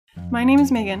My name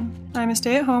is Megan. I'm a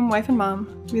stay-at-home wife and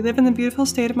mom. We live in the beautiful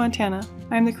state of Montana.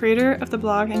 I am the creator of the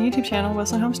blog and YouTube channel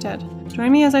Wilson Homestead. Join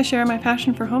me as I share my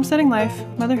passion for homesteading life,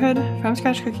 motherhood,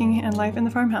 from-scratch cooking, and life in the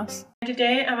farmhouse.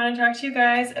 Today I'm going to talk to you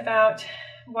guys about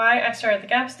why I started the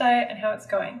GAPS diet and how it's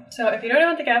going. So if you don't know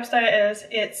what the GAPS diet is,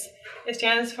 it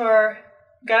stands for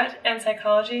Gut and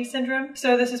Psychology Syndrome.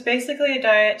 So this is basically a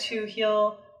diet to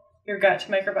heal your gut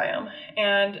microbiome,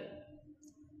 and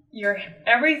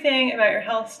everything about your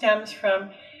health stems from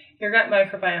your gut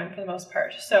microbiome for the most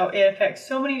part. So it affects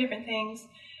so many different things,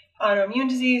 autoimmune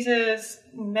diseases,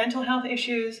 mental health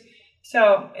issues.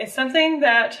 So it's something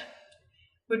that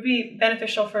would be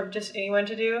beneficial for just anyone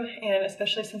to do, and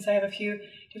especially since I have a few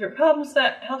different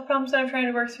health problems that I'm trying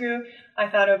to work through, I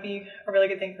thought it would be a really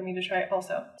good thing for me to try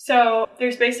also. So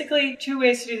there's basically two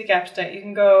ways to do the GAPS diet. You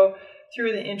can go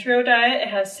through the intro diet. It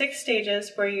has 6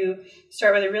 stages where you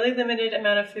start with a really limited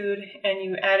amount of food, and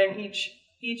you add in each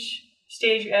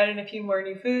stage, you add in a few more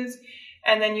new foods,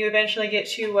 and then you eventually get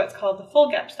to what's called the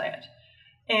full GAPS diet.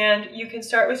 And you can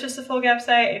start with just the full GAPS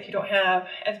diet if you don't have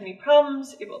as many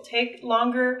problems. It will take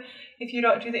longer if you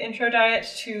don't do the intro diet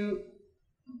to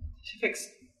fix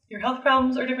your health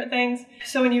problems or different things.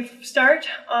 So when you start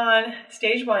on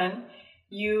stage 1,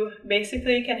 you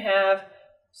basically can have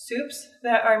soups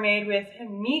that are made with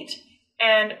meat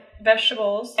and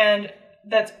vegetables, and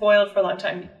that's boiled for a long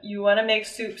time. You want to make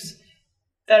soups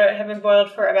that have been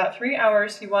boiled for about 3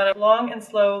 hours. You want it long and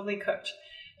slowly cooked.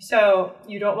 So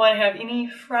you don't want to have any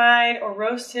fried or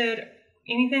roasted,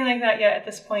 anything like that yet at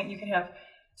this point. You can have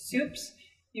soups,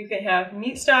 you can have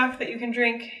meat stock that you can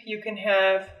drink, you can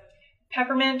have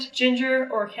peppermint, ginger,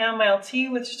 or chamomile tea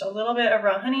with just a little bit of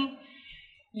raw honey.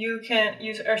 You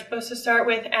are supposed to start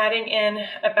with adding in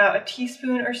about a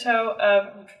teaspoon or so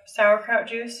of sauerkraut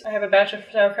juice. I have a batch of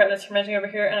sauerkraut that's fermenting over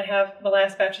here, and I have the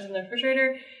last batches in the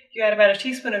refrigerator. You add about a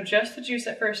teaspoon of just the juice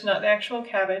at first, not the actual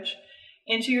cabbage,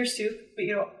 into your soup, but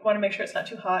you don't want to make sure it's not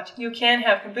too hot. You can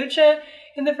have kombucha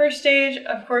in the first stage.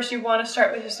 Of course, you want to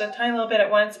start with just a tiny little bit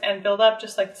at once and build up,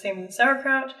 just like the same with the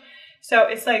sauerkraut. So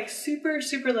it's like super,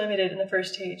 super limited in the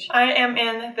first stage. I am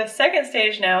in the second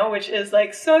stage now, which is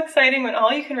like so exciting when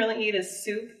all you can really eat is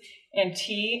soup and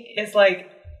tea. Is like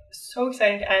so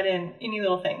exciting to add in any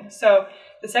little thing. So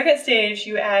the second stage,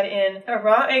 you add in a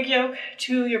raw egg yolk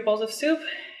to your bowls of soup.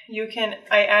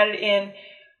 I added in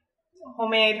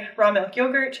homemade raw milk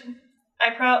yogurt. I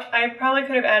probably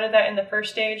could have added that in the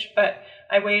first stage, but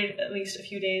I waited at least a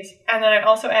few days. And then I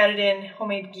also added in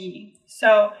homemade ghee.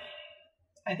 So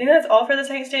I think that's all for the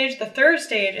second stage. The third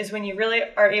stage is when you really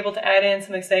are able to add in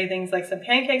some exciting things like some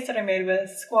pancakes that are made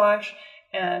with squash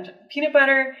and peanut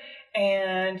butter,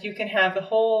 and you can have the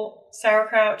whole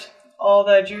sauerkraut, all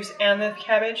the juice and the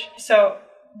cabbage. So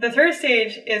the third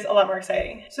stage is a lot more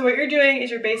exciting. So what you're doing is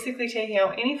you're basically taking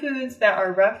out any foods that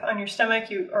are rough on your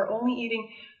stomach. You are only eating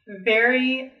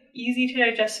very easy to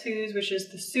digest foods, which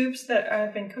is the soups that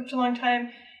have been cooked a long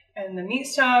time, and the meat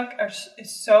stock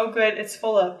is so good. It's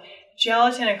full of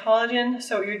gelatin and collagen.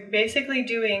 So what you're basically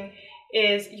doing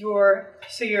is your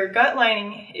gut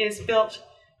lining is built,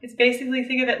 it's basically,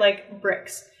 think of it like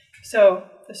bricks. So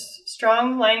the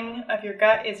strong lining of your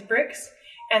gut is bricks,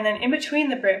 and then in between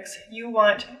the bricks, you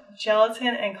want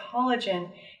gelatin and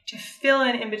collagen to fill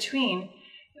in between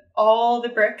all the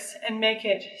bricks and make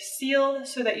it sealed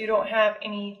so that you don't have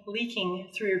any leaking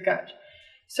through your gut.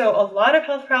 So a lot of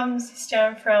health problems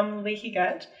stem from leaky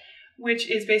gut, which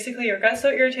is basically your gut so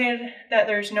irritated that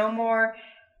there's no more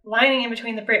lining in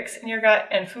between the bricks in your gut,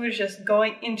 and food is just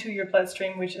going into your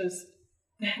bloodstream, which is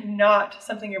not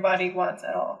something your body wants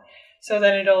at all. So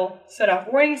then it'll set off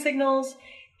warning signals,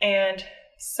 and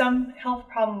some health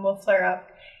problem will flare up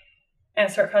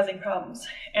and start causing problems.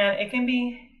 And it can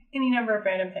be any number of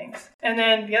random things. And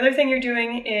then the other thing you're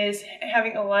doing is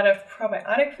having a lot of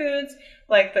probiotic foods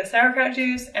like the sauerkraut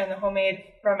juice and the homemade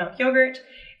raw milk yogurt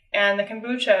and the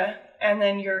kombucha, and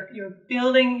then you're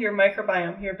building your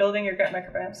microbiome. You're building your gut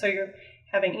microbiome. So you're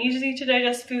having easy to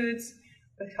digest foods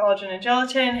with collagen and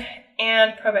gelatin,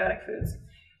 and probiotic foods.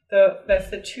 That's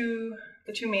the two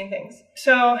main things.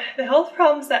 So the health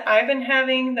problems that I've been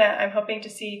having that I'm hoping to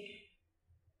see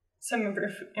some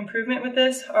improvement with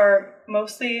this are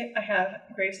mostly I have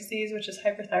Graves' disease, which is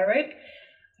hyperthyroid.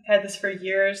 I've had this for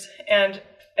years, and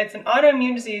it's an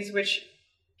autoimmune disease which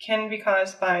can be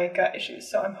caused by gut issues.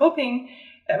 So I'm hoping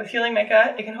that with healing my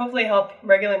gut, it can hopefully help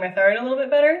regulate my thyroid a little bit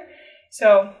better.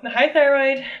 So the high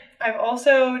thyroid, I've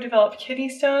also developed kidney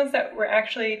stones that were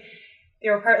they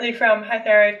were partly from high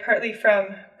thyroid, partly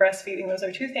from breastfeeding. Those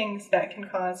are two things that can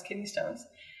cause kidney stones.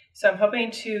 So I'm hoping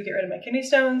to get rid of my kidney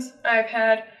stones. I've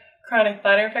had chronic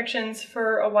bladder infections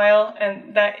for a while,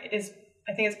 and that is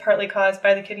I think it's partly caused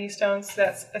by the kidney stones. So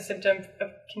that's a symptom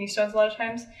of kidney stones a lot of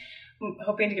times. I'm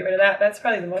hoping to get rid of that. That's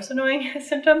probably the most annoying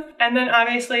symptom. And then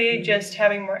obviously just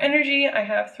having more energy. I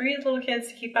have 3 little kids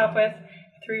to keep up with,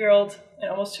 a 3-year-old, an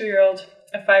almost 2-year-old,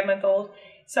 a 5-month-old.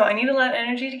 So I need a lot of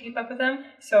energy to keep up with them.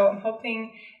 So I'm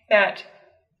hoping that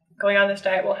going on this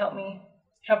diet will help me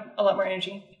have a lot more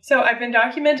energy. So I've been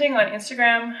documenting on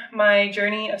Instagram my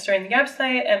journey of starting the GAPS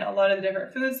diet and a lot of the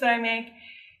different foods that I make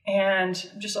and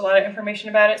just a lot of information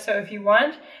about it. So if you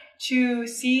want to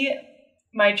see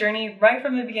my journey right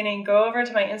from the beginning, go over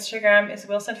to my Instagram. It's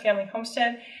Wilson Family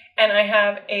Homestead, and I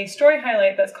have a story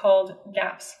highlight that's called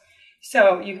GAPS.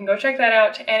 So you can go check that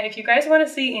out. And if you guys want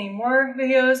to see any more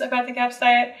videos about the GAPS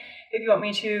diet, if you want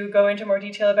me to go into more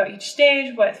detail about each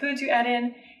stage, what foods you add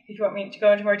in, if you want me to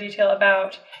go into more detail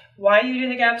about why you do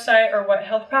the GAPS diet or what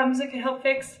health problems it could help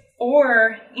fix,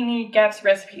 or any GAPS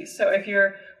recipes. So if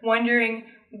you're wondering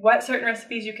what certain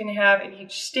recipes you can have at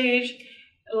each stage,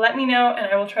 let me know and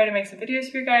I will try to make some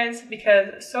videos for you guys,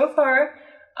 because so far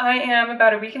I am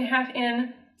about a week and a half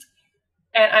in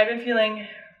and I've been feeling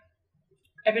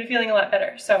a lot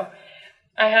better. So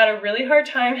I had a really hard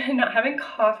time not having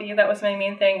coffee. That was my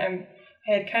main thing. I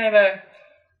had kind of a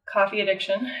coffee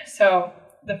addiction. So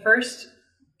the first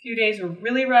few days were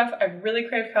really rough. I really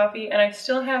craved coffee and I'm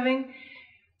still having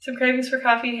some cravings for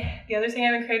coffee. The other thing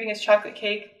I've been craving is chocolate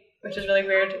cake, which is really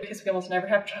weird because we almost never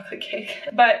have chocolate cake.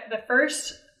 But the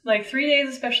first 3 days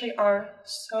especially are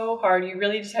so hard. You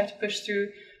really just have to push through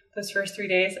those first 3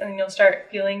 days and then you'll start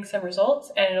feeling some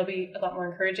results and it'll be a lot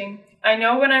more encouraging. I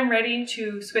know when I'm ready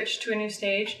to switch to a new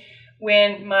stage,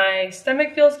 when my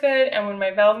stomach feels good and when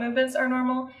my bowel movements are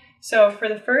normal. So for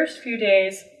the first few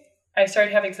days, I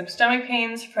started having some stomach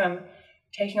pains from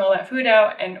taking all that food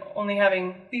out and only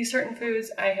having these certain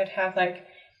foods. I had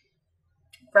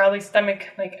growly stomach,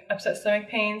 upset stomach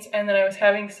pains, and then I was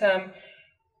having some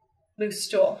loose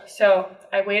stool. So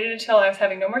I waited until I was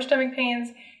having no more stomach pains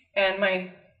and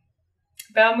my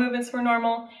bowel movements were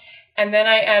normal, and then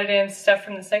I added in stuff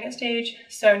from the second stage.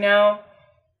 So now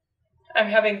I'm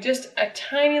having just a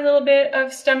tiny little bit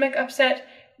of stomach upset,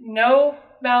 no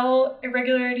bowel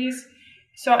irregularities.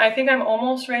 So I think I'm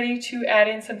almost ready to add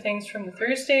in some things from the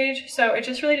third stage. So it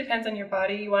just really depends on your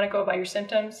body. You want to go by your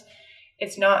symptoms.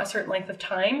 It's not a certain length of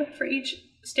time for each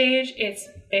stage. It's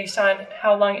based on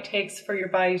how long it takes for your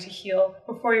body to heal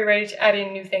before you're ready to add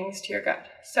in new things to your gut.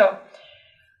 So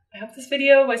I hope this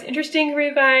video was interesting for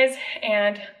you guys,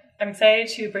 and I'm excited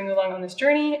to bring you along on this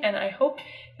journey, and I hope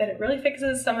that it really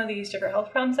fixes some of these different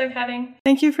health problems I'm having.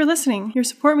 Thank you for listening. Your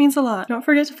support means a lot. Don't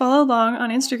forget to follow along on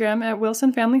Instagram at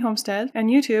Wilson Family Homestead and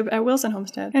YouTube at Wilson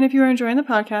Homestead. And if you are enjoying the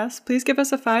podcast, please give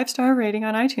us a 5-star rating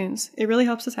on iTunes. It really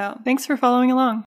helps us out. Thanks for following along.